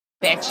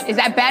Bitch. Is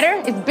that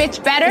better? Is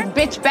bitch better? Is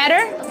bitch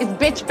better? Is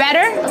bitch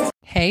better?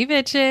 Hey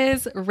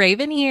bitches,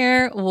 Raven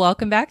here.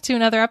 Welcome back to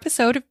another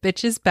episode of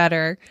Bitches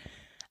Better.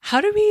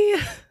 How do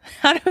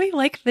we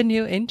like the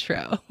new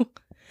intro?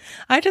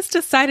 I just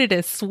decided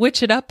to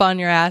switch it up on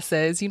your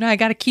asses. You know, I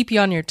got to keep you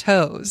on your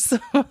toes.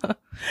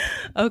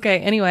 Okay,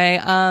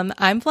 anyway,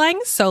 I'm flying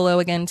solo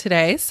again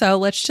today, so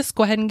let's just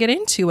go ahead and get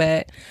into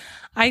it.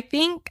 I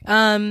think,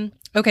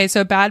 okay,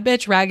 so bad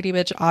bitch, raggedy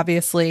bitch,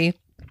 obviously.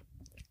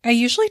 I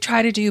usually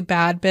try to do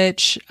bad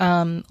bitch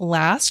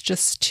last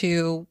just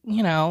to,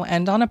 you know,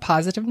 end on a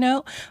positive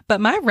note. But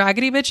my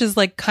raggedy bitch is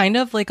like kind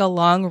of like a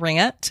long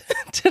rant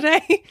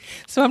today.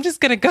 So I'm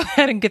just going to go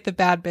ahead and get the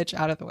bad bitch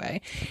out of the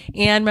way.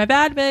 And my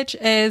bad bitch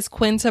is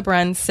Quinta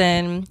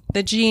Brunson,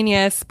 the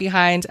genius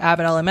behind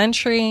Abbott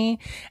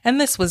Elementary.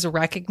 And this was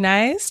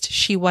recognized.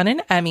 She won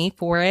an Emmy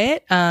for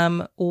it.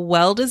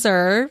 Well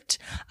deserved.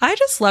 I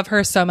just love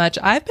her so much.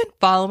 I've been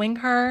following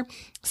her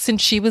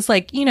since she was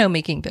like, you know,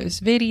 making those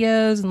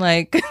videos and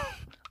like,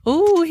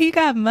 oh, he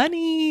got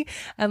money.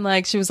 And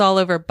like, she was all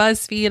over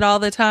BuzzFeed all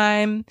the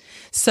time.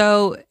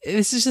 So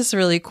this is just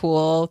really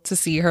cool to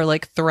see her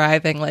like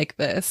thriving like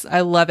this.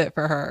 I love it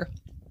for her.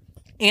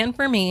 And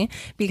for me,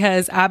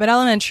 because Abbott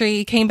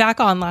Elementary came back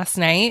on last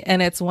night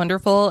and it's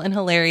wonderful and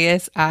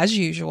hilarious as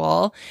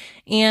usual.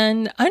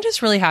 And I'm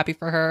just really happy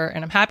for her.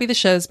 And I'm happy the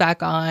show's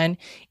back on.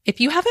 If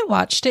you haven't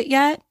watched it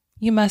yet,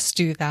 you must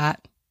do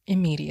that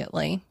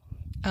immediately.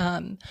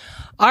 All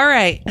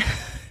right.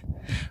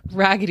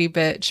 Raggedy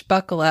bitch,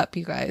 buckle up,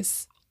 you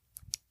guys.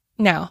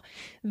 Now,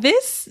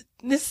 this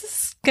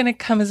is going to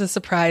come as a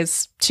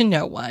surprise to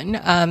no one.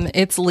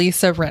 It's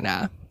Lisa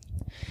Rinna.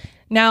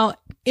 Now,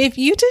 if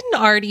you didn't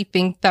already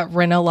think that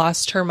Rinna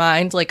lost her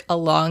mind like a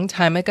long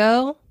time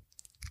ago,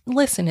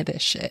 listen to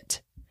this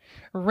shit.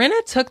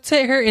 Rinna took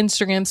to her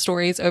Instagram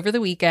stories over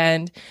the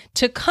weekend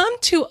to come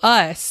to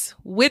us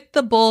with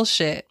the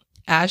bullshit,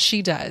 as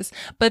she does.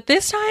 But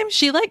this time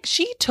she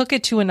took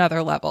it to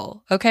another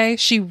level. Okay.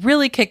 She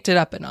really kicked it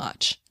up a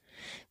notch.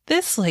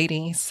 This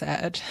lady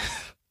said,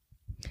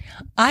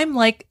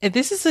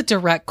 this is a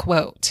direct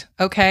quote.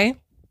 Okay.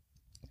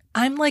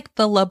 I'm like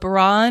the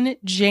LeBron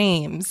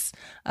James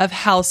of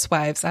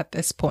housewives at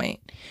this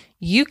point.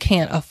 You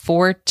can't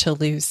afford to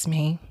lose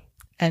me.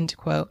 End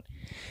quote.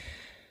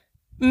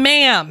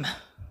 Ma'am,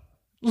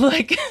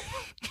 like,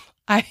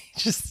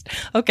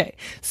 okay.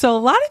 So a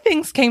lot of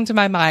things came to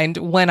my mind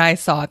when I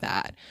saw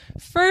that.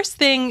 First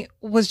thing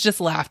was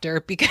just laughter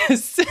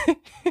because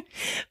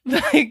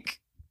like,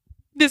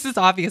 this is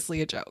obviously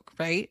a joke,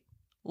 right?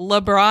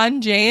 LeBron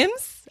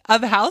James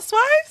of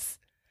Housewives?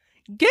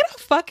 Get a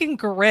fucking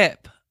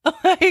grip.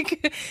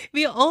 Like,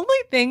 the only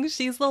thing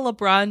she's the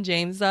LeBron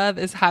James of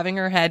is having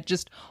her head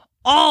just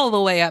all the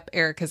way up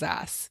Erica's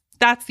ass.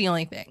 That's the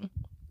only thing.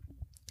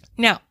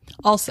 Now,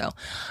 also,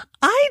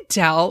 I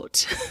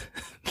doubt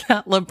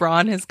that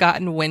LeBron has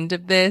gotten wind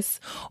of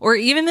this, or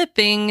even the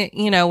thing,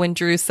 you know, when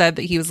Drew said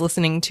that he was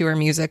listening to her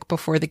music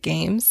before the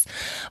games.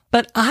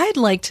 But I'd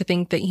like to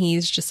think that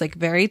he's just like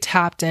very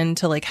tapped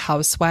into like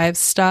housewives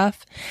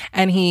stuff.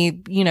 And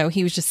he, you know,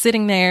 he was just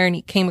sitting there and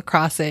he came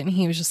across it and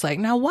he was just like,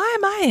 now why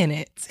am I in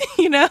it?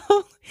 You know,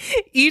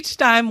 each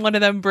time one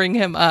of them bring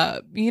him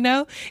up, you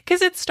know,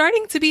 because it's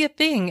starting to be a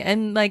thing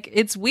and like,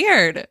 it's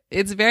weird.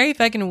 It's very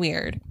fucking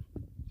weird.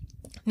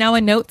 Now,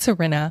 a note to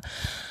Rinna,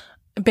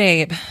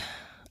 babe,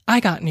 I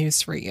got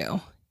news for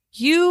you.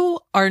 You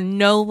are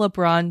no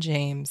LeBron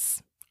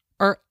James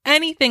or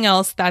anything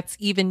else that's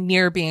even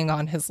near being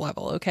on his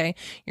level, okay?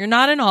 You're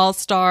not an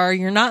all-star.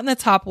 You're not in the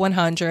top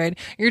 100.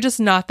 You're just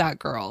not that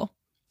girl.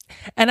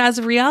 And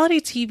as reality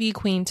TV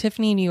queen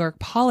Tiffany New York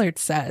Pollard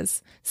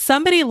says,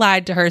 somebody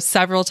lied to her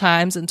several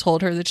times and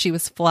told her that she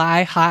was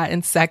fly, hot,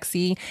 and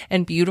sexy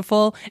and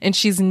beautiful, and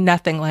she's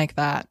nothing like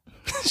that.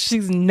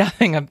 She's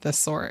nothing of the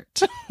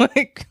sort.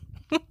 Like,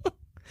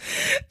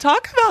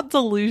 talk about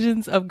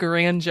delusions of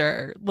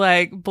grandeur.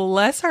 Like,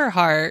 bless her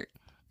heart.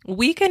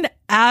 We can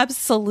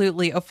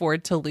absolutely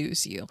afford to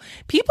lose you.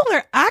 People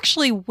are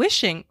actually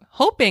wishing,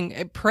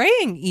 hoping,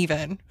 praying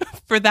even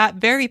for that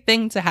very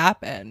thing to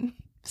happen.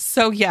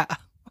 So yeah,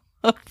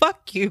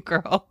 fuck you,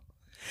 girl.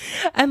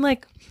 And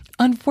like,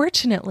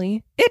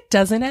 unfortunately, it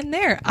doesn't end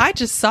there. I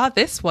just saw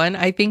this one,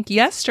 I think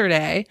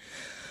yesterday.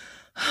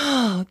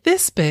 Oh,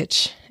 this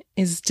bitch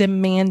is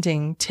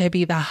demanding to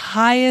be the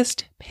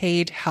highest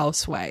paid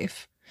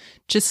housewife,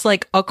 just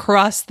like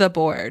across the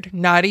board,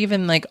 not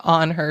even like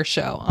on her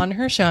show. On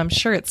her show, I'm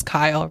sure it's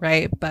Kyle,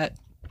 right? But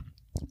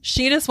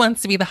she just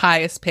wants to be the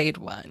highest paid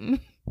one.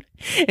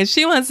 And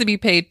she wants to be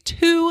paid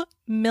 $2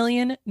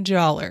 million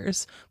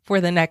for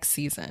the next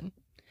season.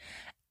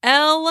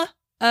 LOL.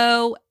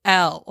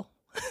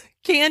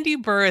 Kandi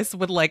Burruss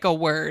would like a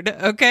word,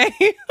 okay?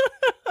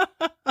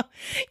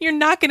 You're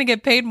not going to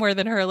get paid more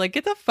than her. Like,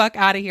 get the fuck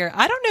out of here.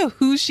 I don't know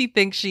who she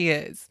thinks she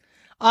is,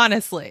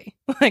 honestly.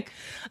 Like,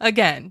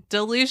 again,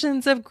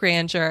 delusions of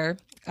grandeur.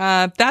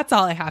 That's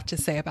all I have to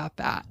say about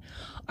that.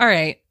 All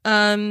right.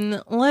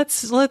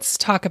 Let's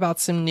talk about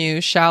some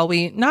news, shall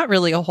we? Not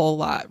really a whole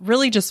lot.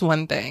 Really just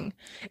one thing.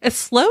 A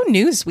slow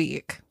news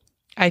week.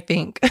 I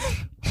think.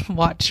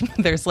 Watch,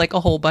 there's like a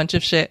whole bunch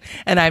of shit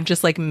and I've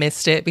just like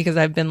missed it because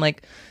I've been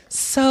like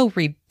so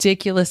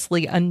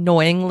ridiculously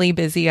annoyingly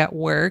busy at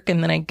work,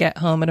 and then I get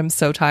home and I'm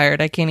so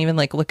tired I can't even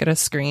like look at a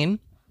screen.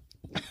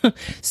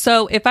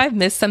 So if I've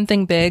missed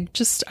something big,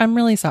 just I'm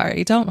really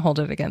sorry. Don't hold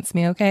it against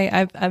me, okay?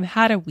 I've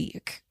had a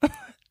week.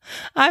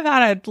 I've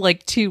had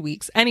like 2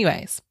 weeks.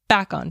 Anyways,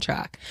 back on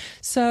track.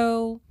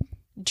 So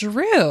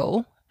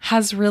Drew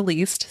has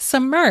released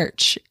some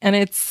merch, and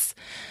it's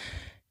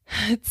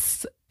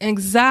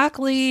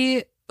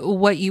exactly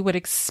what you would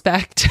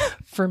expect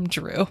from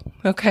Drew,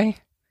 okay?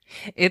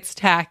 It's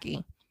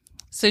tacky.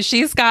 So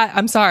she's got,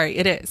 I'm sorry,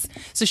 it is.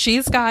 So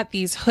she's got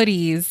these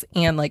hoodies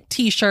and like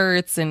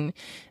t-shirts, and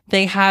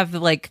they have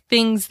like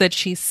things that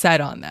she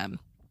said on them.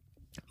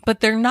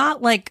 But they're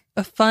not like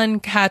fun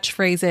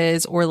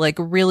catchphrases or like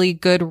really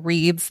good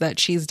reads that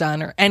she's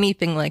done or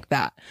anything like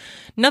that.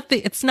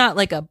 Nothing, it's not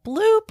like a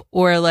bloop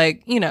or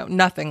like, you know,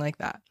 nothing like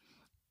that.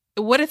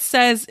 What it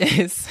says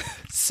is,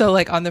 so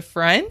like on the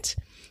front,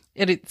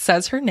 it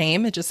says her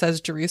name. It just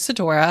says Drew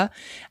Sidora.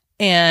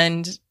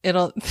 And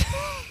it'll,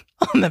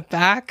 on the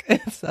back,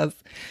 it says,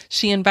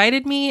 she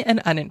invited me and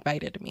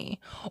uninvited me.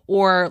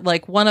 Or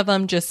like one of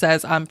them just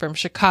says, I'm from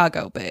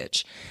Chicago,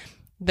 bitch.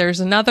 There's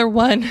another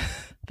one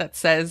that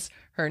says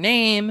her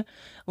name,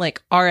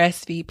 like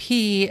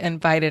RSVP,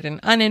 invited and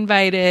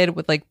uninvited,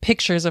 with like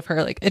pictures of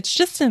her. Like, it's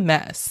just a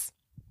mess.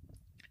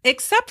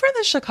 Except for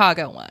the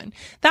Chicago one.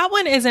 That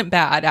one isn't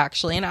bad,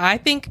 actually. And I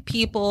think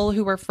people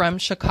who are from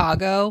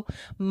Chicago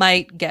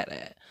might get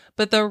it.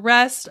 But the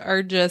rest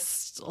are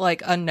just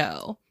like a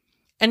no.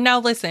 And now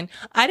listen,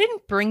 I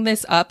didn't bring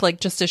this up like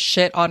just to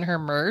shit on her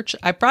merch.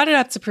 I brought it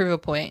up to prove a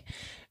point.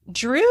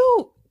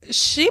 Drew,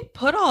 she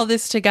put all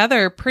this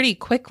together pretty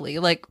quickly.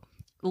 Like,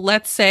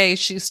 let's say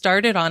she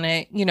started on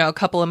it, you know, a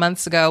couple of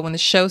months ago when the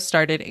show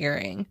started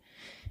airing.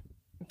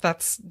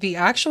 That's, the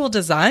actual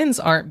designs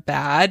aren't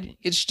bad.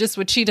 It's just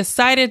what she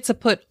decided to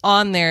put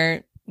on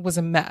there was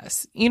a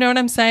mess. You know what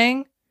I'm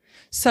saying?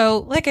 So,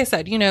 like I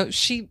said, you know,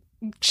 she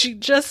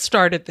just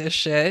started this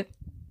shit.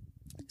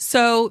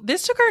 So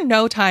this took her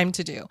no time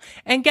to do.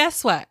 And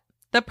guess what?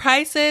 The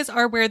prices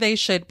are where they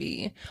should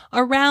be.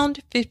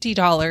 Around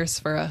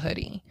 $50 for a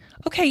hoodie.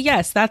 Okay,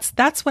 yes,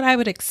 that's what I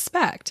would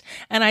expect.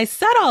 And I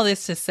said all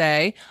this to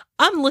say,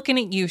 I'm looking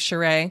at you,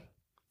 Sheree.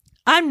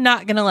 I'm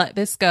not going to let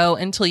this go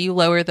until you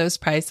lower those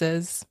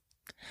prices.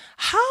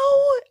 How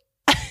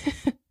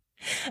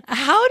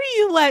do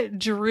you let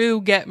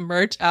Drew get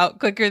merch out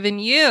quicker than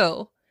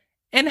you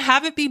and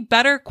have it be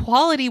better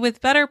quality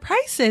with better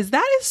prices?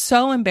 That is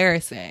so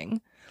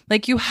embarrassing.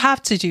 Like, you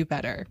have to do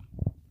better.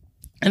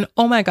 And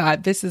oh my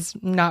God, this is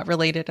not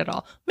related at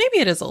all. Maybe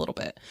it is a little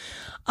bit.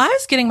 I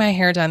was getting my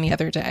hair done the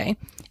other day,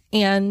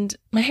 and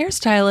my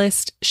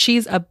hairstylist,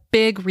 she's a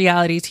big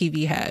reality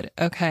TV head.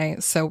 Okay.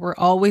 So we're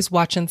always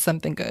watching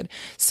something good.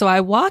 So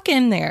I walk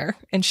in there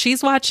and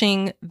she's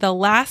watching the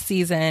last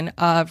season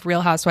of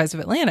Real Housewives of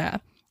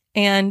Atlanta.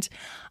 And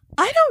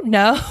I don't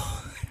know.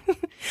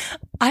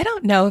 I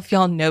don't know if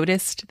y'all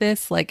noticed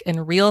this like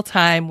in real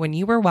time when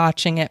you were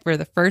watching it for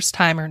the first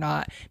time or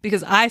not,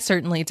 because I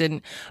certainly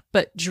didn't.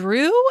 But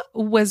Drew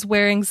was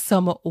wearing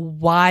some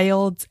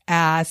wild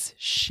ass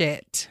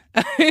shit.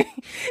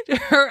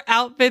 Her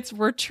outfits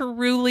were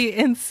truly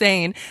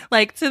insane,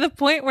 like to the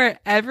point where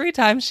every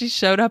time she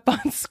showed up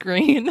on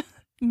screen,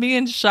 me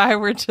and Shy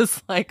were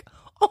just like,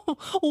 oh,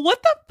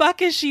 what the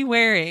fuck is she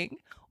wearing?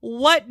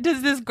 What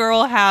does this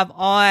girl have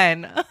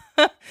on?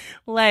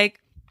 Like,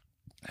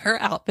 her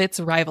outfits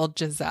rivaled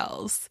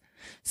Giselle's.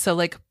 So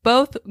like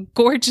both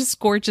gorgeous,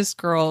 gorgeous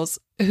girls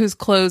whose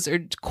clothes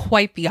are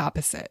quite the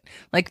opposite.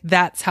 Like,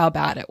 that's how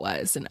bad it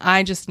was. And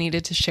I just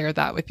needed to share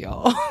that with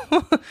y'all.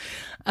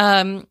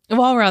 While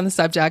we're on the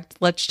subject,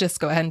 let's just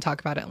go ahead and talk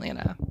about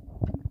Atlanta.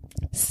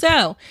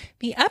 So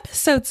the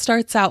episode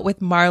starts out with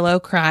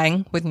Marlo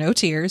crying with no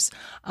tears,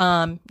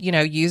 you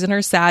know, using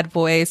her sad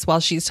voice while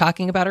she's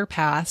talking about her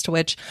past,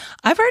 which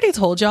I've already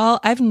told y'all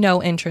I have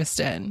no interest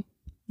in.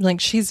 Like,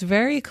 she's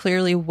very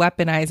clearly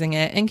weaponizing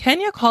it, and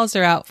Kenya calls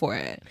her out for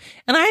it.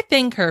 And I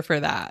thank her for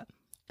that.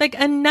 Like,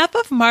 enough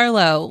of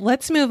Marlo.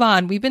 Let's move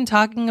on. We've been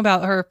talking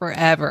about her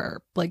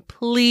forever. Like,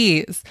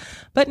 please.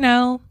 But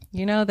no,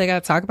 you know, they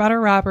got to talk about her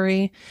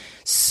robbery.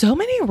 So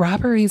many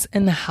robberies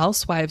in the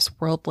housewives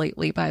world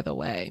lately, by the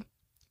way.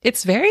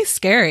 It's very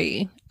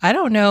scary. I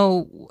don't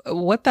know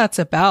what that's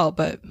about,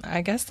 but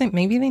I guess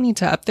maybe they need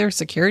to up their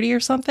security or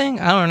something.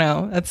 I don't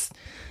know.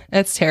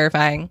 That's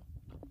terrifying.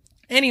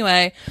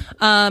 Anyway,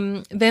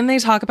 then they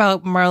talk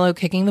about Marlo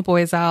kicking the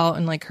boys out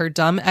and like her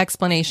dumb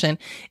explanation.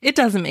 It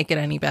doesn't make it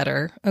any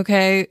better.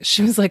 Okay.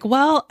 She was like,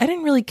 well, I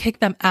didn't really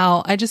kick them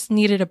out. I just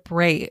needed a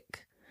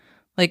break.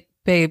 Like,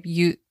 babe,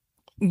 you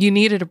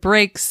needed a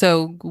break.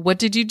 So what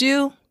did you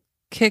do?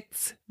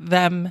 Kicked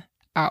them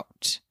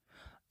out.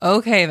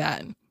 Okay,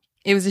 then.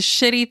 It was a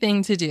shitty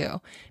thing to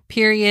do.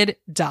 Period.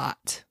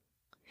 Dot.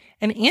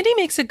 And Andy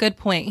makes a good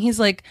point.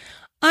 He's like,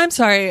 I'm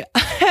sorry.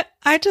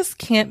 I just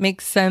can't make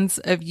sense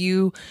of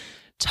you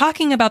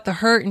talking about the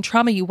hurt and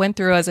trauma you went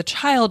through as a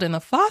child in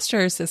the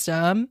foster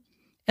system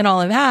and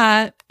all of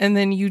that, and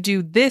then you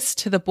do this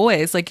to the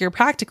boys, like you're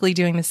practically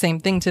doing the same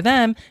thing to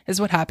them as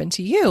what happened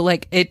to you.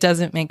 Like, it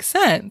doesn't make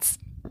sense.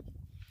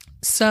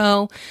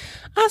 So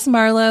as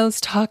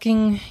Marlo's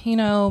talking,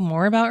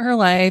 more about her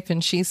life,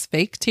 and she's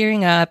fake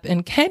tearing up,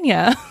 and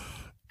Kenya,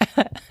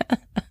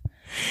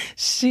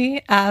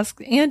 she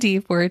asked Andy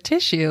for a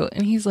tissue,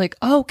 and he's like,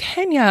 "Oh,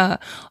 Kenya,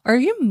 are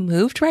you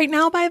moved right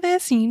now by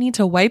this and you need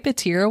to wipe a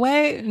tear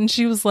away?" And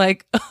she was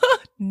like,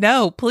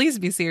 "No, please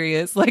be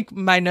serious. Like,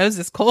 my nose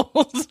is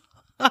cold."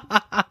 And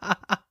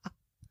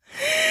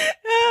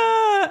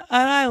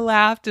I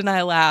laughed and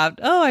I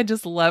laughed. Oh, I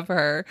just love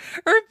her.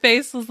 Her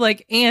face was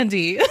like,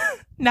 "Andy,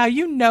 now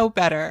you know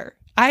better.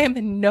 I am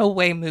in no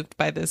way moved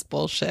by this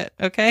bullshit,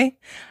 okay?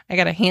 I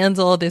got to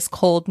handle this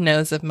cold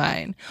nose of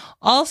mine."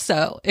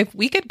 Also, if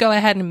we could go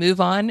ahead and move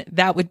on,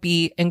 that would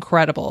be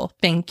incredible.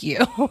 Thank you.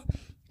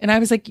 And I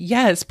was like,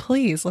 yes,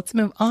 please, let's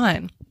move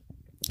on.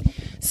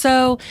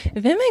 So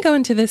then they go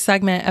into this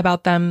segment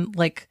about them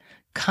like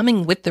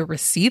coming with the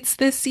receipts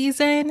this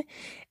season.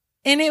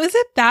 And it was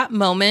at that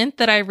moment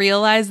that I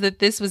realized that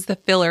this was the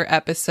filler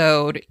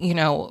episode,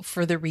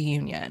 for the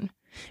reunion.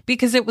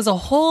 Because it was a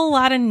whole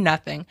lot of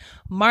nothing.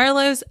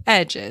 Marlo's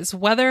edges,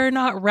 whether or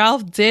not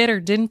Ralph did or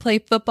didn't play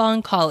football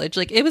in college,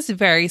 like, it was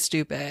very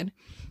stupid.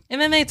 And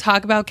then they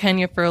talk about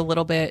Kenya for a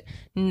little bit,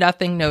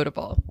 nothing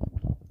notable.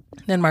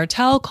 Then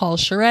Martell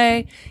calls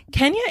Sheree.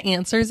 Kenya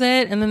answers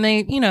it, and then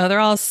they, they're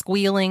all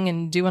squealing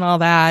and doing all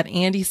that.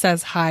 Andy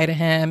says hi to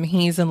him.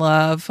 He's in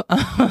love.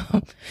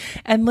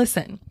 And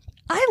listen,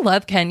 I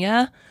love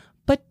Kenya,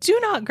 but do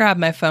not grab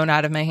my phone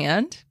out of my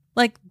hand.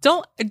 Like,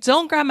 don't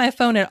grab my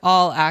phone at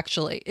all,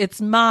 actually.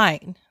 It's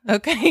mine,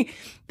 okay?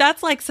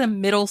 That's like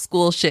some middle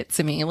school shit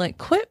to me. Like,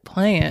 quit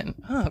playing.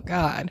 Oh,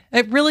 God.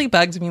 It really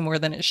bugged me more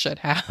than it should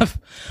have.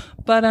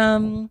 But,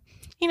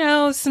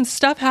 some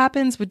stuff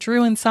happens with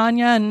Drew and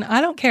Sonia, and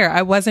I don't care.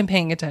 I wasn't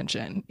paying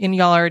attention, and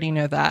y'all already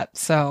know that.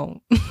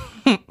 So,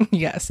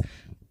 yes.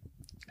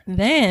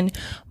 Then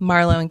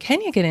Marlo and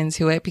Kenya get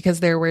into it because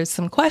there were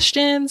some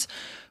questions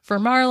for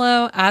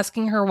Marlo,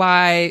 asking her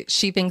why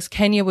she thinks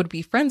Kenya would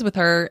be friends with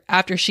her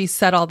after she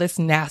said all this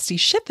nasty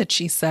shit that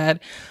she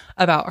said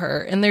about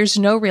her. And there's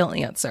no real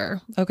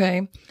answer.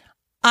 Okay.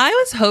 I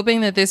was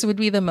hoping that this would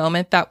be the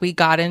moment that we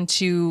got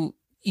into,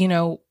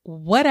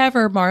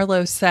 whatever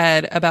Marlo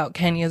said about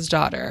Kenya's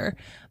daughter,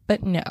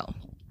 but no,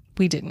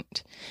 we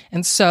didn't.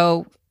 And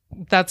so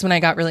that's when I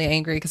got really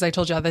angry, because I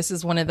told y'all this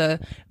is one of the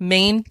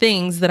main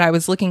things that I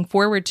was looking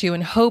forward to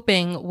and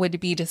hoping would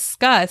be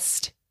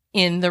discussed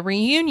in the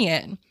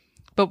reunion.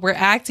 But we're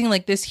acting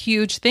like this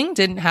huge thing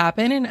didn't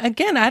happen. And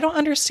again, I don't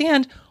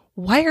understand,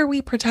 why are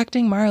we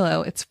protecting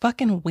Marlo? It's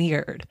fucking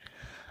weird.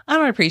 I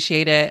don't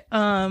appreciate it.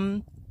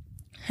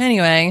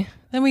 Anyway,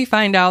 then we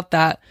find out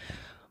that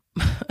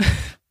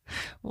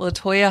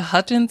LaToya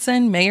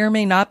Hutchinson may or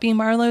may not be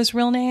Marlo's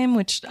real name,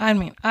 which,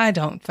 I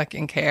don't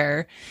fucking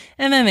care.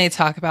 And then they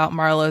talk about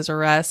Marlo's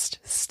arrest.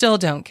 Still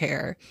don't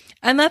care.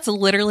 And that's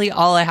literally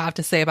all I have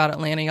to say about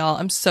Atlanta, y'all.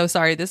 I'm so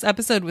sorry. This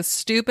episode was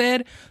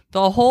stupid.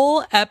 The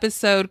whole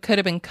episode could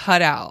have been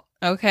cut out,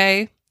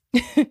 okay?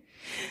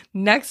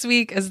 Next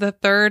week is the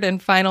third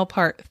and final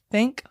part.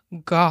 Thank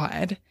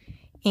God.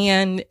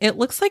 And it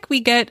looks like we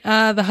get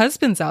the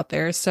husbands out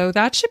there. So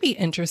that should be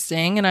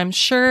interesting. And I'm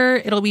sure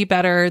it'll be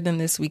better than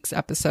this week's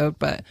episode,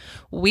 but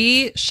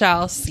we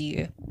shall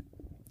see.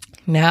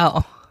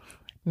 Now,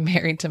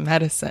 Married to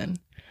Medicine.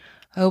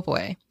 Oh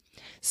boy.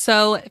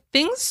 So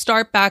things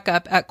start back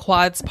up at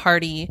Quad's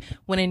party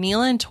when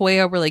Anila and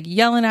Toya were like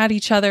yelling at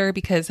each other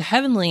because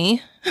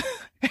Heavenly,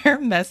 her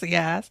messy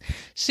ass,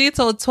 she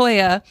told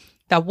Toya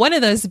that one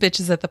of those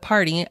bitches at the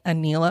party,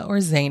 Anila or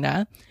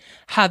Zaina,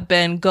 have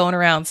been going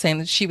around saying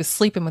that she was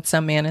sleeping with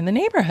some man in the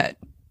neighborhood.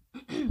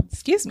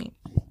 Excuse me.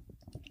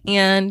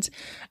 And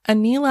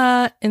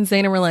Anila and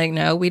Zaina were like,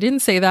 "No, we didn't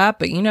say that,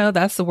 but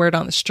that's the word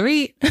on the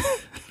street."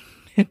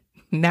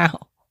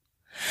 Now,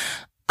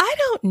 I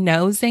don't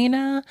know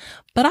Zaina,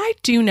 but I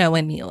do know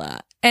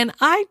Anila, and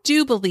I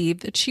do believe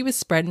that she was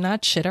spreading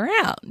that shit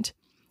around.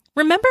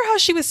 Remember how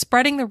she was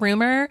spreading the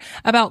rumor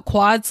about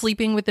Quad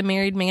sleeping with the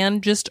married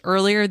man just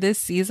earlier this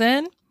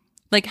season?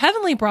 Like,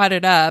 Heavenly brought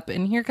it up,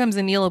 and here comes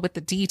Anila with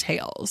the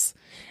details.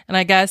 And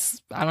I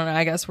guess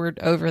we're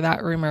over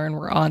that rumor and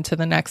we're on to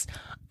the next.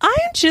 I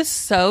am just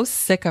so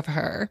sick of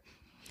her.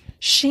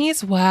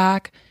 She's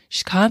whack.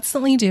 She's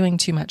constantly doing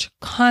too much.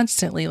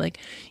 Constantly. Like,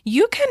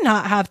 you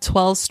cannot have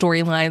 12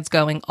 storylines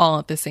going all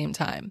at the same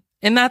time.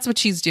 And that's what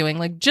she's doing.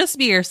 Like, just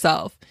be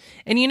yourself.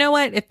 And you know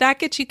what? If that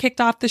gets you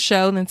kicked off the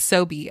show, then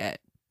so be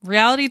it.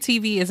 Reality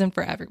TV isn't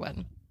for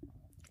everyone.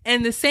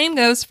 And the same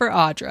goes for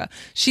Audra.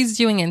 She's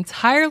doing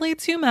entirely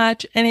too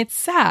much, and it's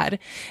sad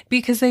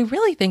because they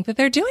really think that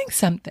they're doing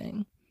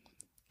something.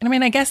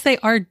 And I guess they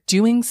are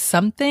doing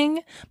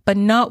something, but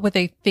not what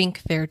they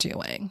think they're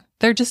doing.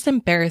 They're just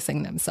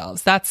embarrassing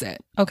themselves. That's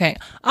it. Okay,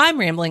 I'm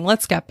rambling.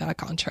 Let's get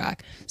back on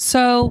track.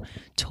 So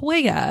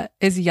Toya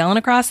is yelling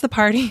across the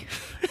party.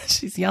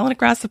 She's yelling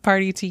across the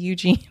party to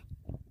Eugene.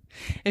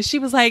 And she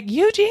was like,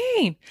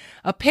 Eugene,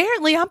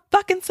 apparently I'm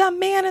fucking some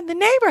man in the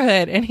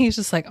neighborhood. And he's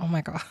just like, oh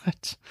my God.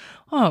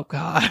 Oh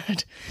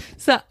God.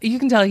 So you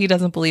can tell he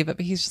doesn't believe it,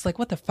 but he's just like,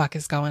 what the fuck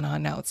is going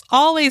on now? It's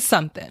always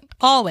something.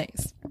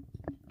 Always.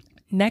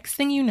 Next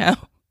thing you know,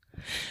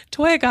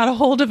 Toya got a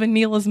hold of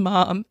Anila's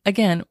mom.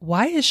 Again,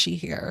 why is she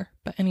here?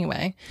 But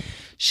anyway,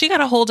 she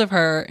got a hold of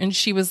her and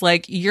she was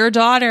like, your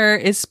daughter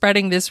is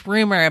spreading this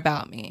rumor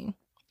about me.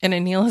 And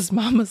Anila's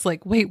mom was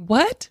like, wait,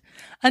 what?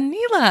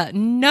 Anila,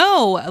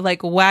 no,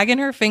 like wagging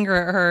her finger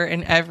at her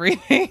and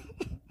everything.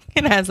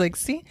 And I was like,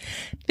 see,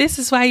 this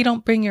is why you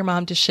don't bring your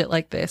mom to shit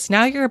like this.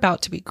 Now you're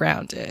about to be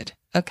grounded.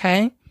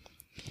 Okay.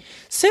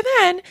 So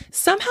then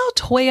somehow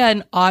Toya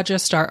and Audra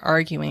start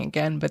arguing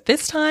again, but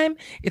this time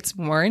it's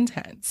more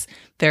intense.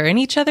 They're in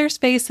each other's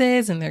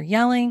faces and they're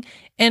yelling,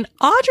 and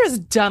Audra's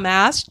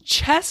dumbass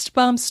chest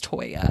bumps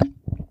Toya.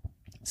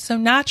 So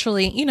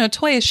naturally, you know,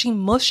 Toya, she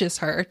mushes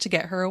her to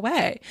get her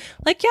away.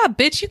 Like, yeah,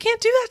 bitch, you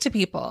can't do that to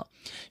people.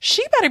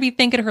 She better be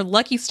thinking her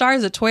lucky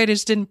stars that Toya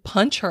just didn't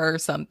punch her or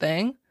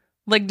something.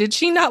 Like, did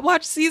she not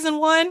watch season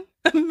 1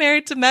 of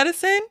Married to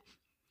Medicine?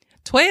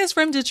 Toya's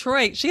from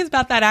Detroit. She's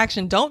about that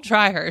action. Don't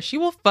try her. She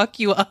will fuck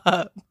you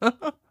up.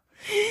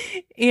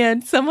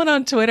 And someone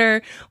on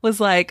Twitter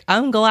was like,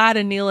 I'm glad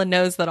Anila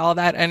knows that all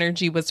that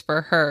energy was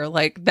for her.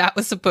 Like, that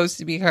was supposed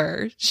to be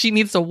her. She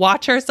needs to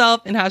watch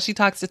herself and how she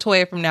talks to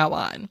Toya from now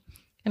on.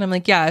 And I'm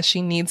like, yeah,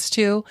 she needs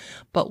to.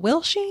 But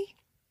will she?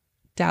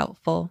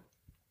 Doubtful.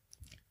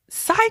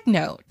 Side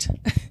note.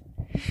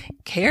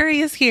 Carrie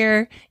is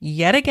here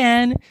yet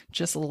again,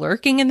 just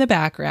lurking in the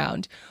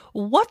background.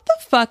 What the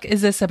fuck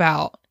is this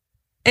about?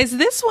 Is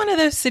this one of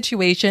those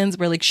situations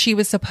where like she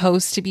was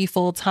supposed to be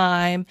full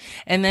time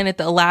and then at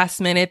the last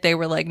minute they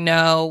were like,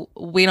 no,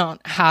 we don't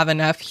have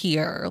enough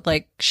here.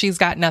 Like she's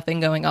got nothing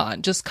going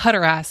on. Just cut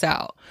her ass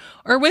out.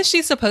 Or was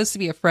she supposed to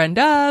be a friend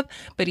of,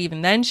 but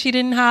even then she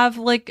didn't have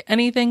like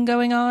anything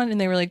going on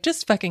and they were like,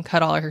 just fucking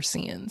cut all her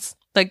scenes.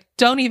 Like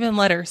don't even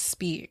let her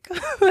speak.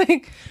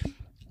 Like,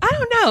 I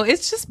don't know.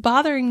 It's just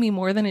bothering me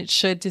more than it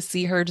should to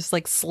see her just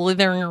like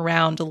slithering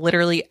around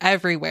literally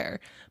everywhere.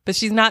 But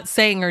she's not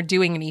saying or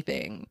doing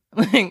anything.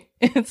 Like,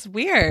 it's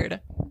weird.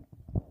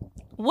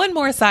 One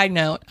more side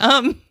note.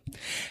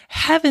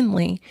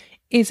 Heavenly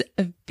is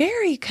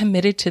very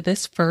committed to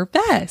this fur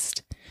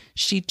vest.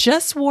 She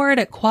just wore it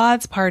at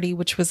Quad's party,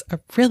 which was a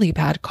really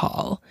bad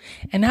call.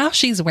 And now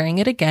she's wearing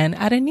it again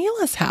at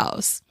Anila's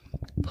house.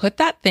 Put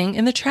that thing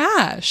in the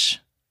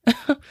trash.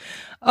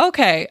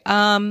 Okay,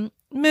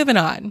 moving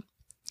on.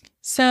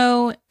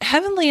 So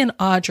Heavenly and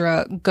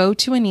Audra go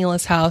to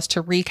Anila's house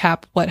to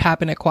recap what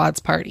happened at Quad's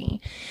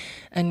party.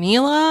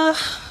 Anila,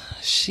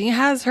 she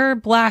has her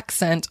black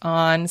scent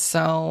on,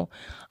 so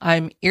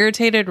I'm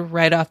irritated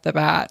right off the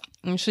bat.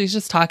 And she's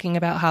just talking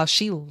about how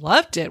she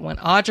loved it when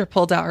Audra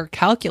pulled out her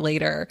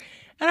calculator.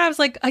 And I was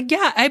like,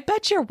 yeah, I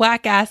bet your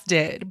whack ass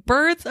did.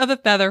 Birds of a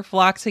feather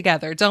flock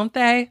together, don't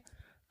they?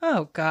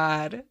 Oh,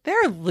 God.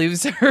 They're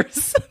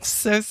losers. I'm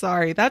so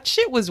sorry. That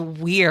shit was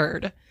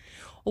weird.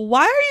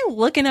 Why are you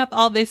looking up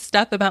all this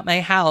stuff about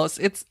my house?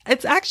 It's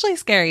actually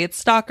scary. It's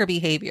stalker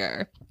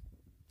behavior.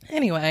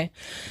 Anyway,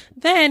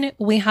 then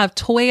we have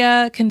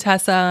Toya,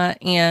 Contessa,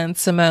 and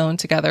Simone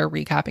together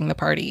recapping the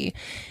party.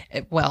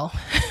 Well,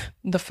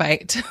 the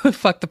fight.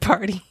 Fuck the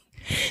party.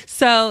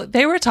 So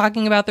they were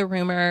talking about the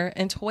rumor,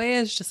 and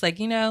Toya is just like,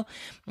 you know,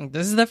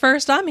 this is the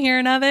first I'm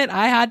hearing of it.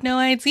 I had no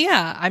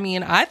idea. I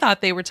mean, I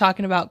thought they were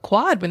talking about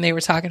Quad when they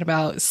were talking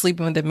about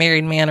sleeping with a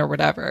married man or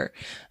whatever.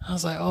 I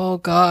was like, oh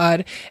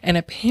God. And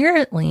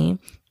apparently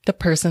the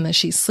person that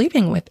she's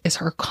sleeping with is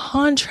her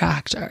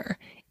contractor.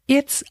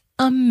 It's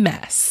a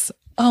mess.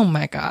 Oh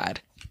my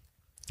God.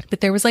 But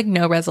there was like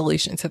no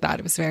resolution to that.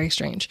 It was very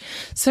strange.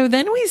 So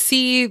then we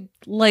see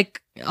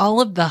like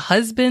all of the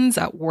husbands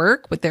at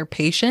work with their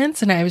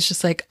patients. And I was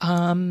just like,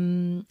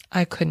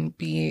 I couldn't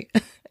be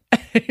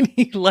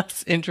any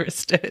less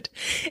interested.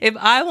 If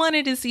I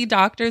wanted to see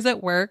doctors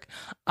at work,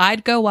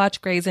 I'd go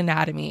watch Grey's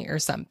Anatomy or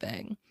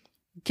something.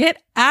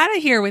 Get out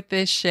of here with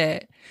this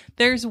shit.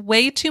 There's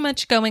way too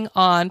much going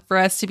on for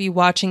us to be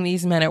watching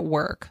these men at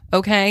work.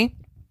 Okay.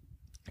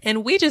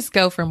 And we just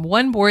go from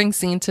one boring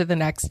scene to the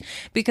next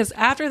because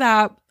after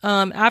that,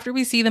 after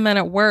we see the men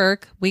at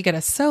work, we get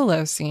a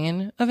solo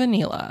scene of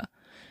Anila.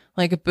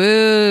 Like,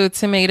 boo,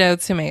 tomato,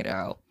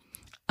 tomato.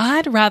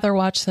 I'd rather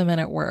watch the men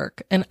at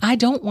work, and I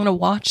don't want to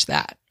watch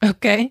that,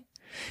 okay?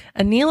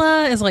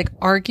 Anila is like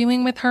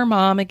arguing with her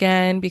mom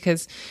again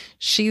because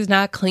she's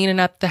not cleaning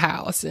up the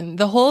house, and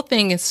the whole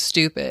thing is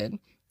stupid.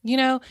 You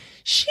know,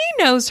 she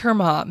knows her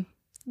mom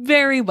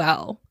very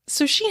well,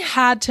 so she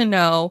had to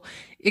know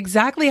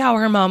exactly how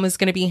her mom was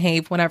going to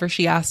behave whenever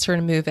she asked her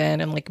to move in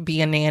and like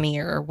be a nanny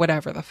or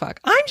whatever the fuck.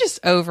 I'm just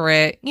over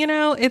it. You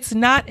know, it's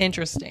not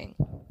interesting.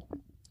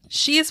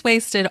 She has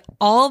wasted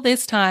all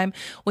this time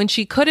when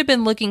she could have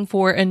been looking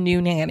for a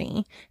new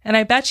nanny. And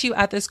I bet you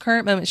at this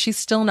current moment, she's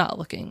still not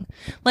looking.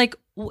 Like,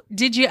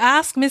 did you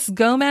ask Miss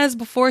Gomez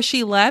before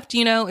she left,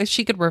 you know, if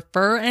she could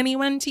refer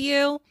anyone to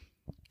you?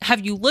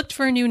 Have you looked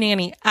for a new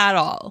nanny at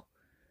all?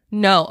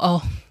 No.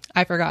 Oh,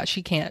 I forgot.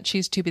 She can't.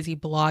 She's too busy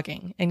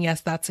blogging. And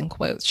yes, that's in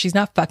quotes. She's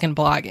not fucking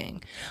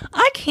blogging.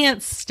 I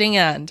can't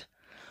stand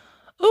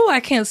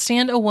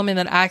a woman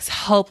that acts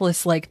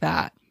helpless like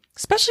that.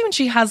 Especially when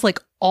she has like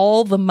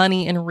all the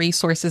money and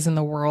resources in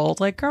the world.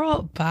 Like,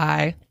 girl,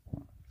 bye.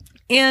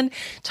 And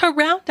to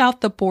round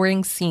out the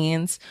boring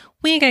scenes,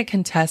 we get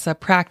Contessa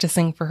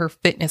practicing for her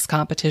fitness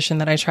competition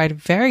that I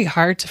tried very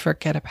hard to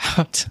forget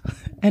about.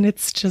 And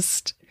it's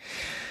just,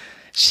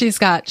 she's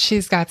got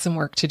some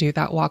work to do.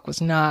 That walk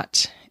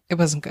it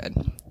wasn't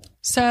good.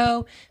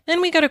 So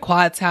then we go to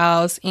Quad's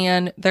house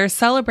and they're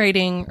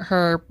celebrating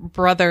her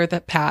brother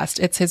that passed.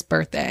 It's his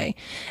birthday.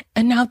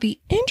 And now the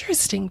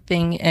interesting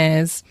thing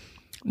is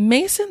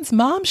Mason's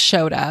mom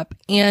showed up.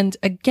 And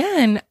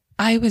again,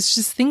 I was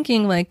just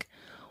thinking like,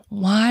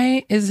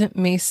 why isn't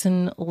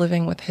Mason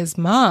living with his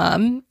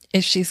mom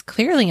if she's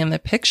clearly in the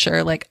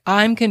picture? Like,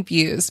 I'm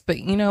confused, but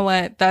you know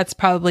what? That's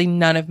probably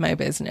none of my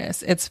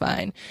business. It's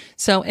fine.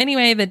 So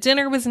anyway, the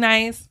dinner was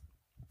nice.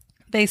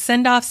 They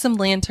send off some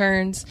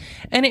lanterns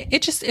and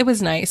it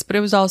was nice, but it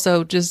was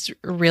also just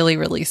really,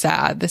 really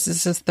sad. This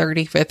is his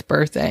 35th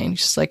birthday and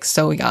he's just like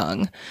so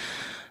young.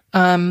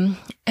 And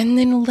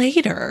then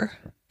later,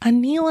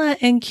 Anila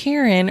and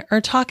Kieran are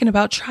talking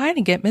about trying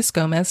to get Miss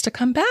Gomez to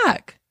come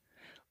back.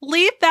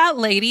 Leave that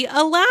lady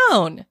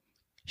alone.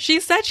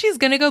 She said she's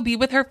going to go be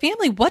with her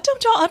family. What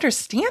don't y'all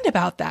understand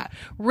about that?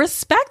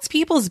 Respect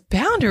people's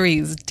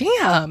boundaries.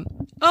 Damn.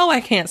 Oh, I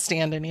can't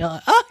stand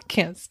Anila. Oh, I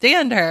can't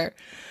stand her.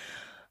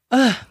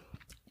 Ugh.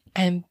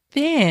 And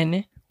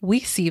then we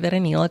see that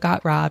Anila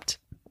got robbed.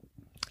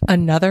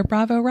 Another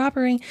Bravo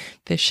robbery.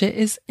 This shit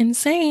is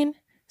insane.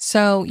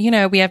 So,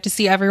 we have to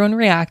see everyone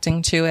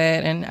reacting to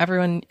it and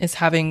everyone is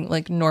having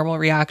like normal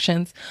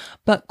reactions.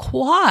 But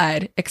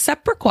Quad,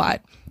 except for Quad,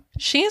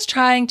 she is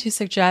trying to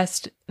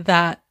suggest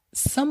that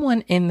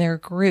someone in their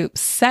group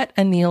set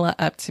Anila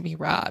up to be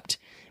robbed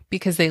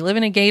because they live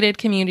in a gated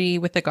community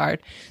with a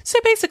guard. So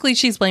basically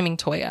she's blaming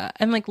Toya.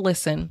 And like,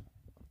 listen,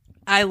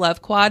 I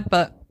love Quad,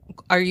 but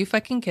are you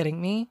fucking kidding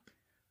me?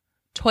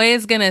 Toya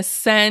is going to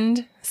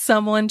send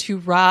someone to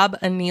rob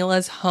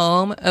Anila's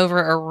home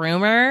over a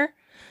rumor?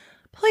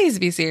 Please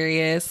be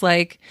serious.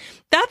 Like,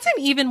 that's an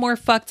even more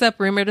fucked up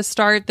rumor to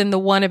start than the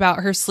one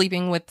about her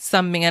sleeping with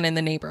some man in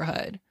the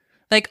neighborhood.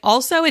 Like,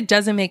 also, it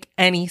doesn't make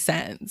any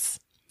sense.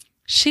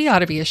 She ought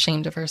to be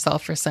ashamed of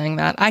herself for saying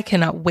that. I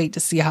cannot wait to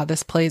see how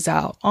this plays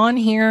out on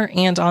here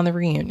and on the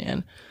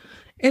reunion.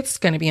 It's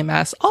going to be a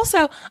mess.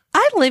 Also,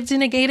 I lived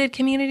in a gated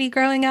community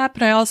growing up,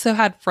 and I also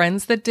had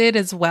friends that did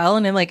as well.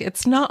 And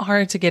it's not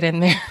hard to get in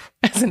there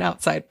as an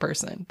outside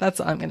person. That's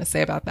all I'm going to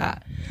say about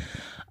that.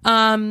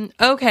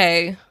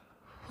 Okay.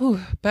 Whew,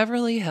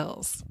 Beverly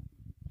Hills.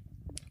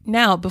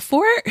 Now,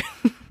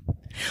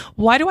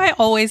 why do I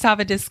always have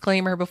a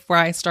disclaimer before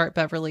I start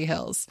Beverly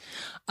Hills?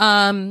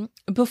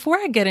 Before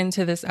I get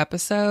into this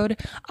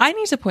episode, I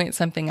need to point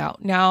something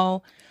out.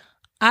 Now,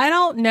 I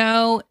don't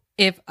know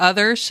if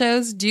other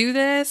shows do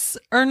this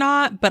or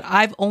not, but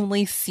I've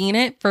only seen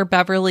it for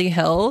Beverly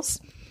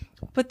Hills.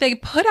 But they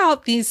put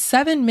out these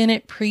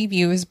 7-minute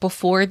previews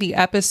before the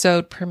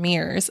episode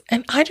premieres,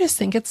 and I just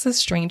think it's the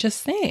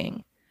strangest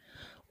thing.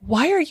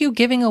 Why are you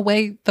giving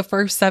away the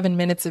first 7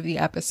 minutes of the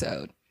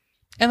episode?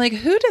 And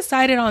who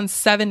decided on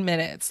 7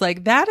 minutes?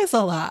 That is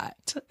a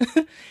lot.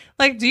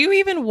 Do you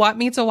even want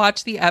me to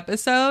watch the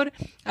episode?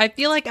 I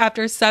feel like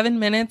after 7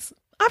 minutes,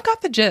 I've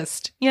got the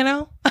gist,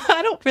 I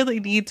don't really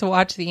need to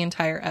watch the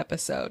entire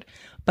episode,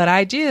 but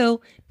I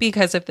do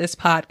because of this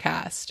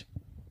podcast.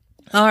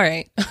 All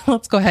right,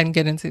 let's go ahead and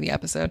get into the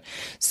episode.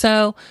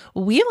 So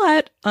we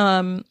left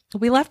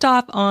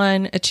off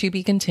on a to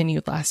be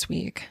continued last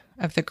week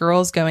of the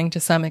girls going to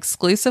some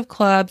exclusive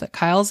club that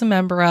Kyle's a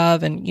member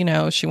of. And,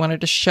 she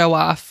wanted to show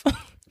off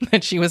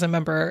that she was a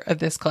member of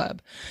this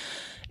club.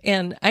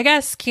 And I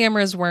guess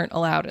cameras weren't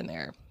allowed in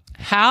there.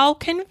 How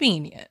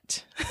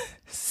convenient.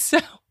 So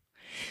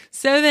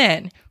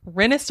then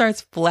Rinna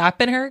starts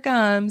flapping her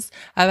gums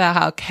about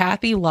how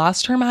Kathy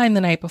lost her mind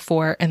the night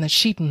before and that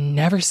she'd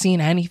never seen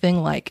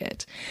anything like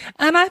it.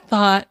 And I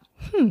thought,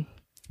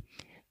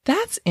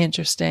 that's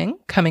interesting,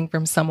 coming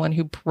from someone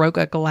who broke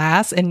a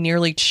glass and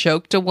nearly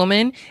choked a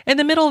woman in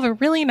the middle of a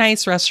really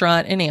nice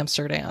restaurant in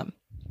Amsterdam.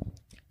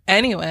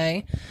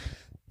 Anyway,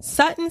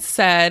 Sutton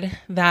said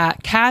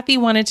that Kathy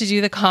wanted to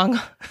do the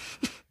conga.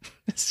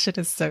 This shit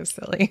is so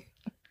silly.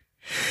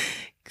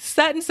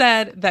 Sutton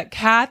said that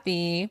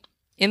Kathy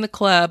in the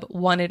club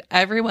wanted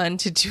everyone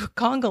to do a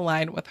conga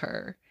line with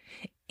her,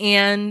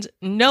 and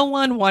no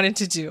one wanted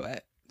to do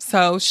it.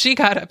 So she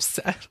got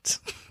upset.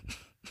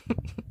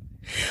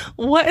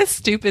 What a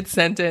stupid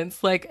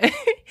sentence.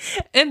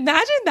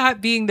 Imagine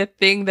that being the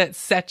thing that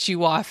sets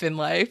you off in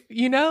life,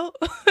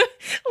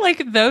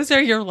 those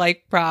are your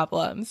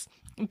problems.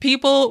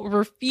 People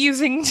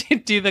refusing to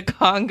do the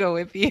conga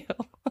with you.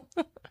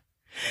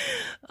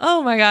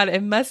 Oh my God,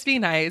 it must be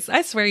nice.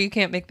 I swear you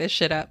can't make this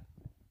shit up.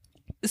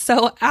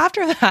 So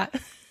after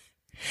that,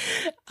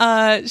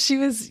 She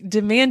was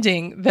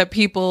demanding that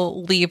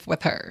people leave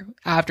with her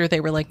after they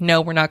were like,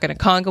 no, we're not going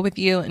to conga with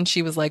you. And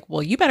she was like,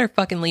 well, you better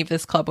fucking leave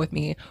this club with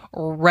me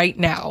right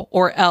now,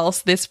 or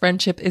else this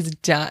friendship is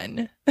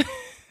done.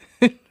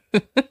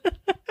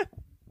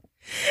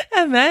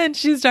 And then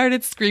she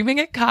started screaming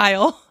at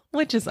Kyle,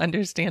 which is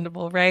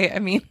understandable, right? I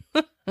mean,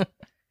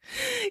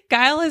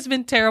 Kyle has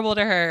been terrible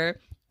to her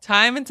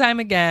time and time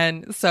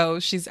again, so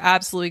she's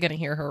absolutely going to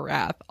hear her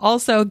wrath.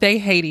 Also, they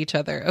hate each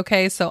other,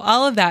 okay? So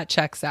all of that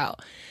checks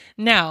out.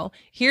 Now,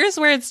 here's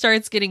where it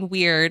starts getting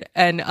weird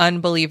and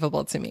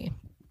unbelievable to me.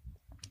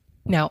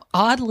 Now,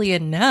 oddly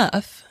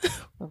enough,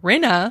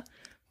 Rinna,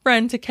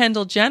 friend to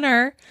Kendall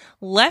Jenner,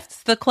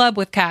 left the club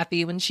with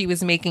Kathy when she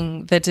was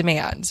making the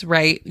demands,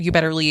 right? You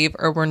better leave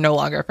or we're no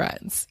longer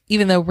friends.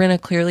 Even though Rinna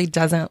clearly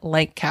doesn't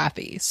like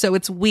Kathy. So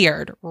it's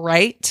weird,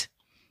 right?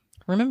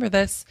 Remember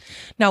this.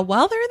 Now,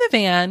 while they're in the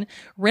van,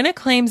 Rinna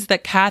claims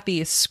that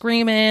Kathy is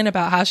screaming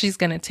about how she's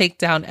going to take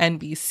down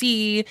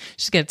NBC.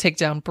 She's going to take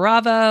down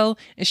Bravo.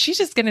 And she's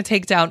just going to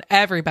take down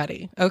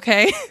everybody,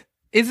 okay?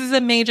 This is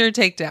a major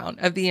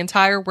takedown of the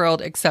entire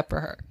world except for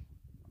her.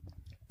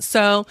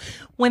 So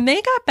when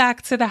they got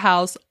back to the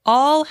house,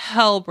 all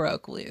hell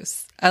broke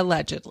loose,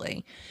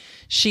 allegedly.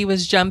 She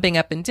was jumping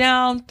up and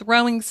down,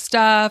 throwing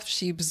stuff.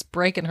 She was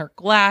breaking her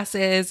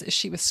glasses.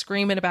 She was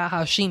screaming about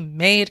how she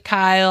made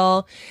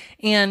Kyle.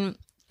 And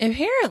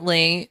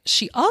apparently,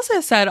 she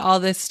also said all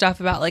this stuff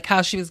about like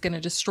how she was going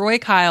to destroy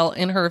Kyle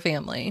and her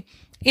family.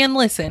 And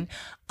listen,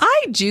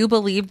 I do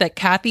believe that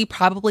Kathy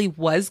probably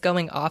was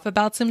going off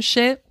about some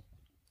shit.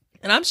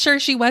 And I'm sure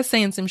she was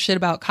saying some shit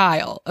about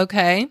Kyle,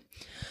 okay?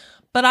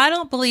 But I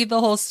don't believe the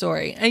whole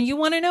story. And you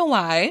want to know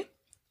why?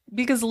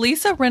 Because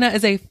Lisa Rinna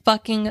is a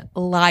fucking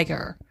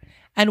liar.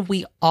 And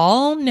we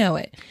all know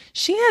it.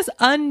 She has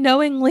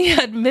unknowingly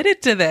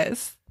admitted to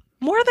this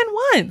more than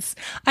once.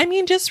 I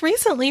mean, just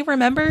recently,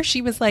 remember,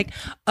 she was like,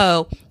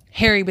 oh,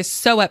 Harry was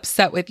so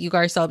upset with you,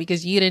 Garcelle,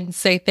 because you didn't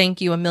say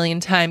thank you a million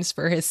times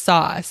for his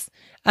sauce.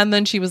 And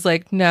then she was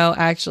like, no,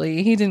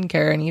 actually, he didn't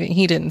care anything.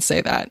 He didn't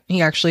say that.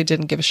 He actually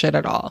didn't give a shit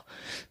at all.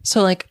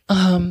 So like,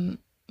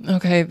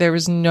 okay, there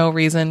was no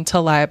reason to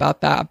lie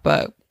about that,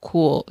 but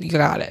cool, you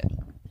got it.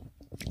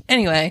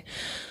 Anyway,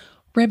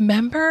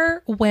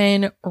 remember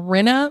when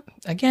Rinna,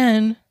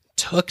 again,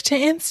 took to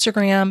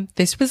Instagram,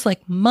 this was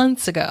like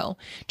months ago,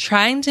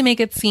 trying to make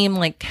it seem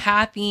like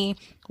Kathy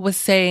was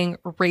saying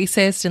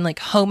racist and like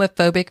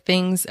homophobic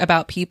things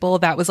about people.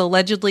 That was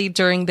allegedly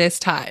during this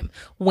time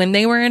when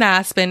they were in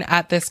Aspen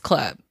at this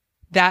club.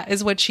 That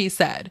is what she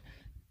said.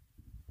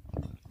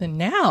 And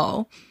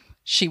now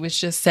she was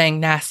just saying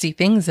nasty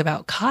things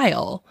about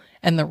Kyle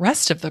and the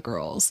rest of the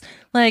girls.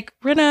 Like,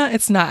 Rinna,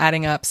 it's not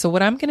adding up. So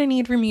what I'm going to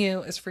need from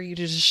you is for you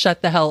to just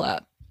shut the hell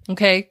up.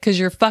 Okay? Because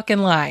you're fucking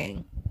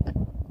lying.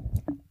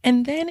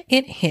 And then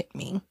it hit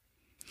me.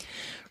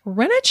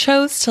 Rinna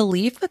chose to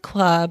leave the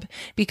club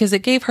because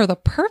it gave her the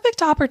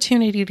perfect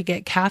opportunity to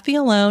get Kathy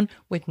alone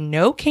with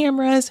no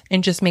cameras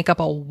and just make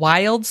up a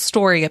wild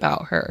story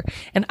about her.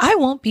 And I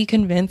won't be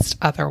convinced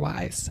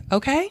otherwise.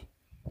 Okay?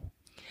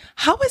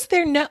 How is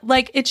there no,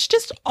 like, it's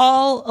just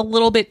all a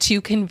little bit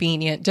too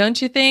convenient,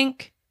 don't you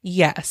think?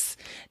 Yes.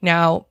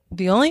 Now,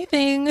 the only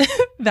thing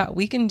that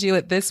we can do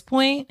at this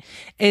point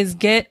is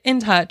get in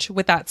touch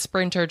with that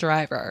Sprinter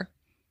driver.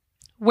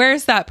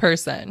 Where's that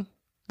person?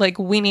 Like,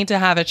 we need to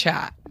have a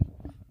chat.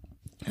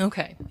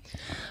 Okay.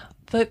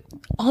 But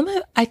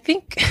I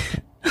think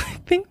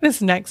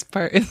this next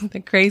part is the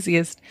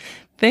craziest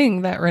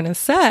thing that Rinna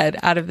said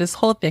out of this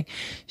whole thing.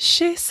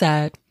 She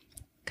said,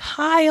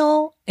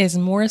 Kyle is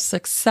more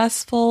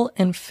successful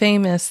and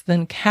famous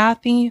than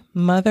Kathy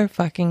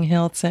motherfucking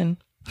Hilton.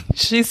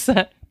 She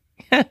said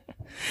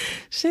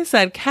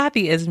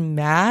Kathy is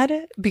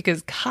mad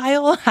because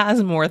Kyle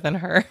has more than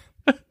her.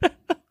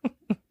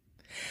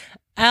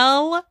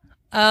 LOL.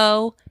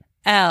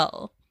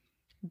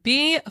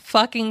 Be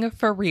fucking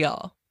for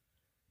real.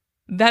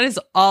 That is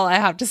all I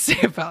have to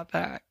say about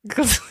that,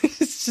 because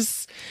it's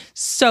just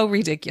so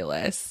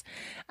ridiculous.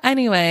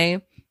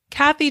 Anyway,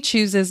 Kathy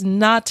chooses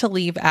not to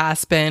leave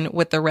Aspen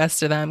with the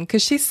rest of them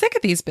because she's sick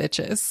of these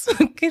bitches.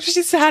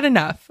 She's had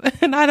enough,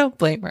 and I don't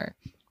blame her.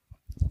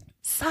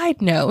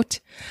 Side note,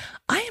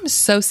 I am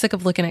so sick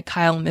of looking at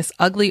Kyle in this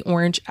ugly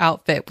orange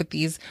outfit with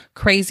these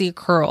crazy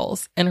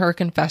curls in her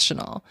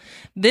confessional.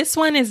 This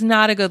one is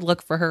not a good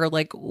look for her.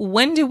 Like,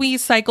 when do we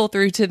cycle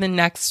through to the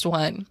next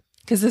one?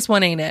 Because this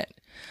one ain't it.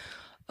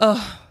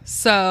 Oh,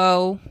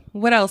 so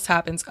what else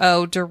happens?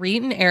 Oh, Dorit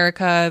and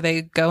Erica,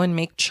 they go and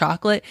make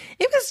chocolate.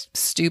 It was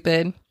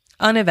stupid,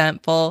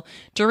 uneventful.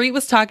 Dorit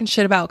was talking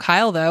shit about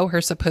Kyle, though, her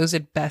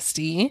supposed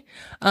bestie.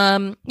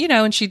 And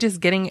she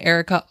just getting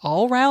Erica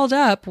all riled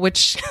up,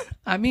 which,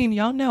 I mean,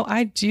 y'all know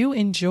I do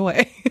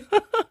enjoy.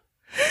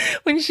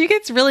 When she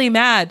gets really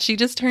mad, she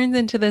just turns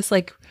into this,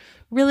 like,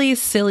 really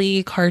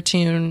silly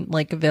cartoon,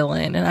 like,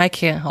 villain, and I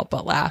can't help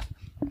but laugh.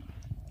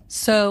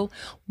 So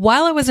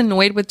while I was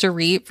annoyed with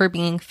Dorit for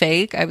being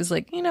fake, I was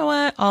like, you know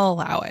what? I'll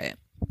allow it.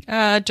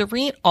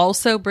 Dorit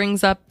also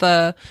brings up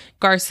the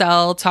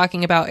Garcelle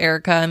talking about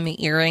Erica and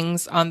the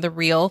earrings on the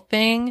real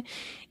thing.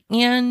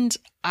 And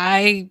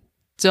I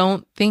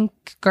don't think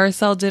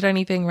Garcelle did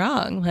anything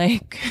wrong.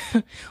 Like,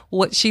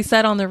 what she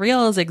said on the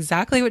reel is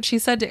exactly what she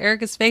said to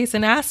Erica's face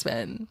in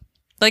Aspen.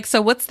 Like,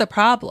 so what's the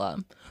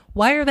problem?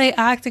 Why are they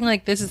acting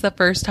like this is the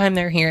first time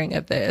they're hearing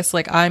of this?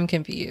 Like, I'm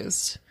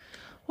confused.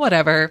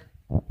 Whatever.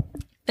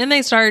 Then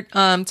they start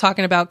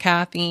talking about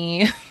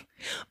Kathy,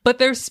 but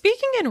they're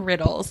speaking in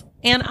riddles,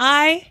 and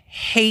I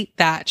hate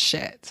that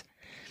shit.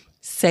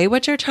 Say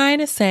what you're trying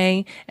to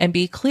say and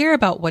be clear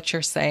about what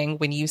you're saying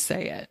when you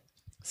say it.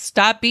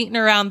 Stop beating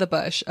around the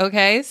bush,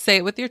 okay? Say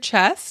it with your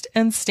chest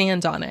and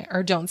stand on it,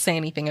 or don't say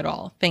anything at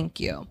all. Thank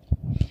you.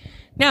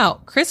 Now,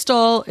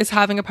 Crystal is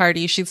having a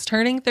party. She's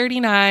turning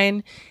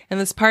 39, and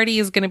this party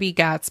is going to be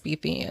Gatsby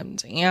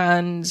themed.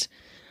 And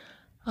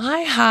I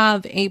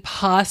have a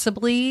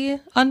possibly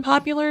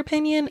unpopular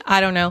opinion.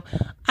 I don't know.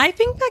 I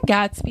think that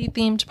Gatsby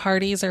themed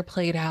parties are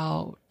played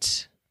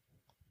out.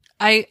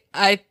 I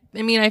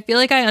mean, I feel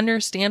like I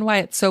understand why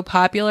it's so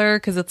popular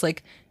because it's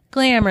like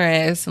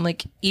glamorous and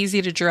like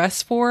easy to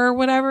dress for or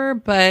whatever,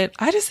 but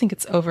I just think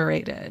it's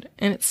overrated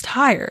and it's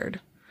tired.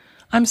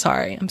 I'm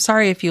sorry. I'm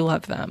sorry if you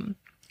love them.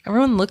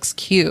 Everyone looks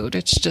cute.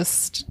 It's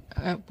just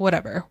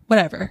whatever.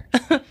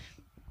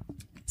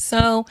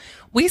 So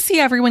we see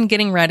everyone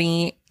getting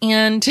ready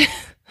and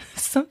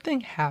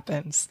something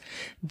happens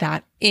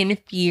that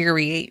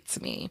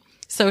infuriates me.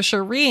 So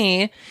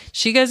Cherie,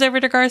 she goes over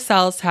to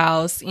Garcelle's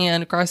house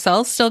and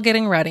Garcelle's still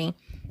getting ready.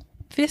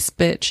 This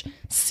bitch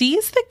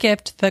sees the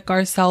gift that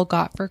Garcelle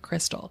got for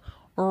Crystal,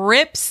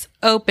 rips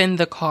open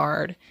the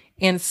card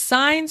and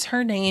signs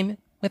her name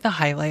with a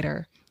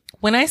highlighter.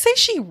 When I say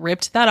she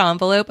ripped that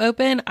envelope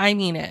open, I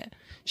mean it.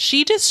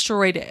 She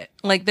destroyed it.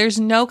 Like, there's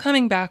no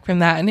coming back from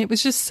that. And it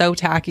was just so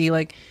tacky.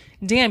 Like,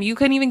 damn, you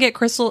couldn't even get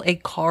Crystal a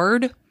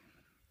card,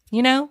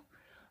 you know,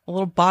 a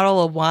little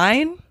bottle of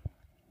wine,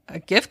 a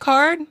gift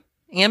card,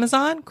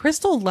 Amazon.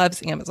 Crystal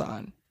loves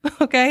Amazon.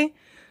 Okay.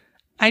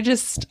 I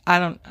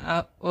don't,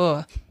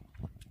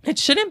 it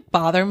shouldn't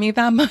bother me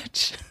that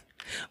much,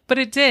 but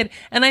it did.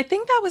 And I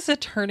think that was a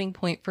turning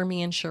point for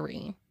me and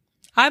Cherie.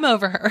 I'm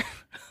over her.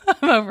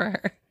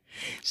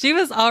 She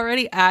was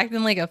already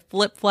acting like a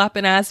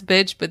flip-flopping ass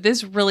bitch, but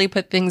this really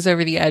put things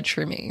over the edge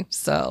for me.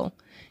 So,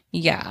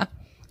 yeah.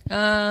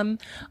 I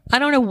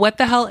don't know what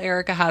the hell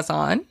Erica has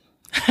on.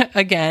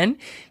 Again,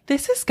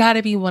 this has got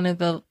to be one of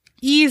the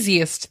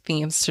easiest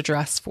themes to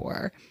dress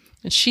for.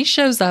 And she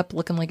shows up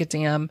looking like a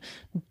damn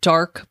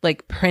dark,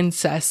 like,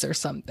 princess or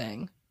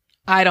something.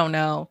 I don't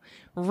know.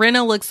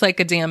 Rinna looks like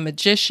a damn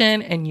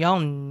magician, and y'all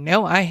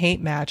know I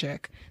hate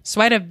magic. So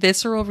I had a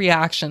visceral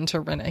reaction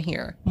to Rinna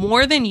here,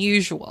 more than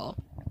usual.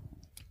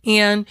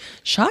 And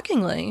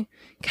shockingly,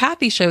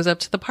 Kathy shows up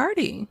to the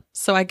party.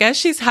 So I guess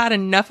she's had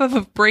enough of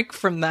a break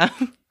from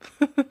them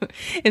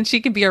and she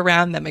can be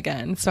around them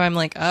again. So I'm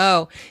like,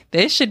 oh,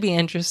 this should be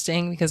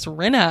interesting because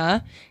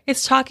Rinna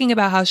is talking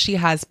about how she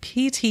has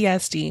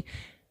PTSD.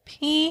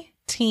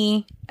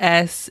 PTSD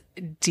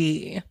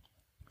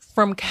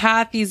from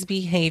Kathy's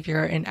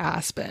behavior in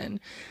Aspen.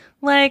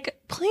 Like,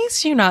 please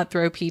do not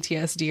throw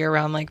PTSD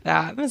around like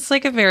that. It's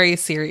like a very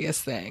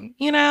serious thing,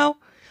 you know?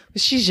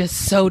 But she's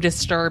just so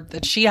disturbed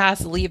that she has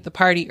to leave the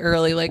party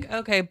early. Like,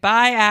 okay,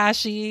 bye,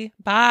 Ashy.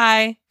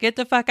 Bye. Get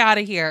the fuck out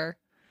of here.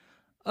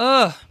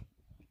 Ugh.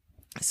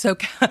 So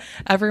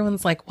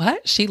everyone's like,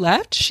 what? She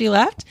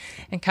left?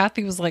 And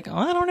Kathy was like, oh,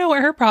 I don't know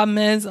what her problem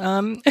is.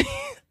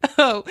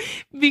 Oh,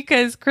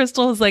 because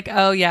Crystal is like,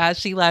 oh yeah,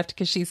 she left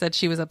because she said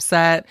she was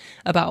upset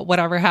about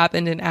whatever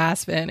happened in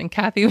Aspen. And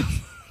Kathy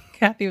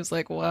was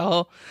like,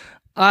 well,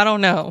 I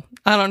don't know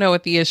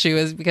what the issue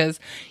is because,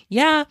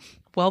 yeah,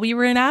 while we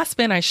were in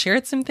Aspen, I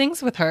shared some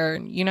things with her.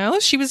 And, you know,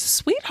 she was a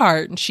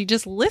sweetheart and she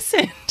just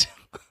listened.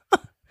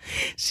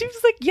 She was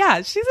like,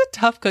 yeah, she's a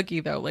tough cookie,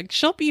 though. Like,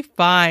 she'll be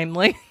fine.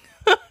 Like,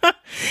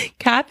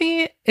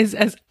 Kathy is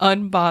as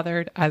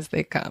unbothered as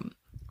they come.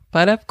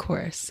 But of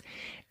course,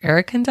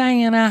 Eric and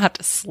Diana have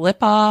to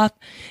slip off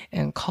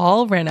and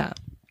call Rinna,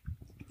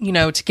 you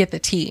know, to get the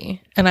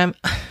tea. And I'm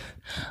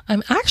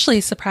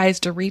actually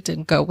surprised Dorit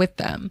didn't go with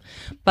them.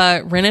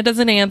 But Rinna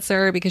doesn't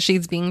answer because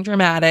she's being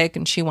dramatic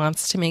and she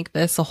wants to make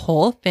this a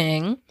whole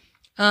thing.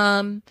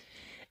 And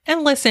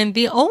listen,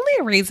 the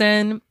only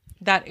reason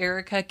that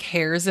Erica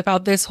cares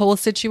about this whole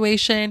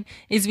situation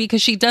is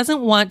because she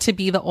doesn't want to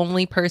be the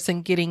only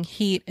person getting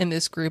heat in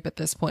this group at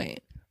this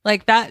point.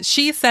 Like that,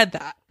 she said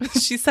that.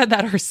 She said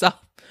that herself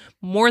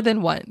more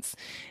than once.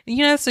 You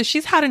know, so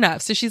she's had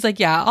enough. So she's like,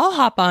 yeah, I'll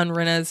hop on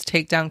Rinna's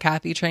takedown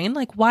Kathy train.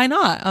 Like, why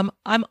not?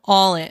 I'm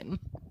all in.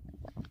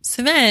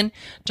 So then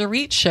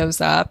Dorit shows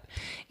up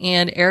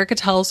and Erica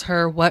tells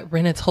her what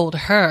Rinna told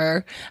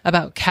her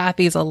about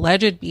Kathy's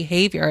alleged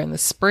behavior in the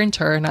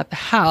Sprinter and at the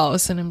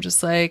house. And I'm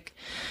just like,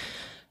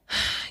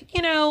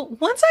 you know,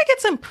 once I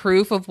get some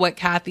proof of what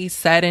Kathy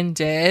said and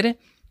did,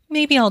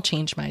 maybe I'll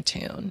change my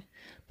tune.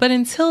 But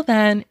until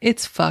then,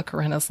 it's fuck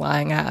Rinna's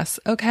lying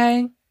ass,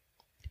 okay?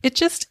 It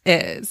just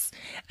is.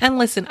 And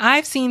listen,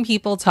 I've seen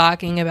people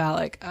talking about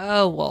like,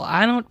 oh, well,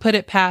 I don't put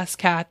it past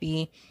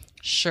Kathy.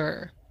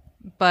 Sure.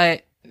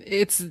 But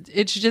it's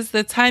just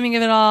the timing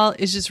of it all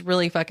is just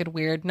really fucking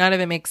weird. None of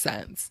it makes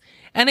sense.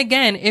 And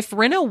again, if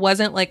Rinna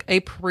wasn't like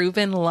a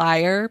proven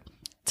liar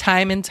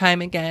time and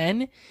time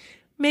again,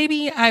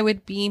 maybe I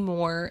would be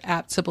more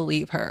apt to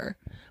believe her.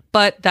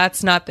 But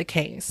that's not the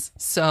case.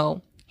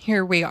 So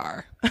here we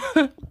are.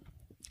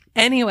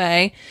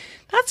 Anyway,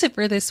 that's it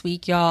for this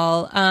week,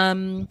 y'all.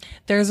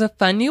 There's a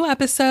fun new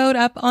episode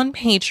up on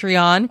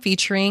Patreon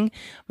featuring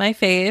my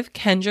fave,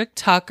 Kendrick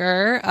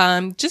Tucker,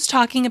 just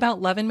talking about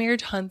Love and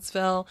Marriage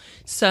Huntsville.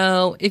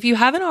 So if you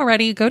haven't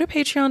already, go to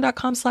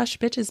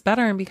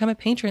patreon.com/bitchesbetter and become a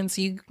patron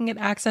so you can get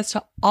access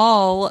to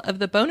all of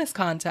the bonus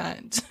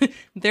content.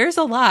 There's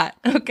a lot,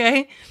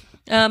 okay?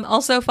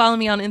 Also follow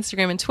me on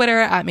Instagram and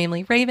Twitter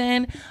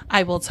 @MainlyRaven.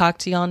 I will talk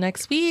to y'all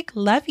next week.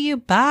 Love you.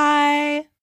 Bye.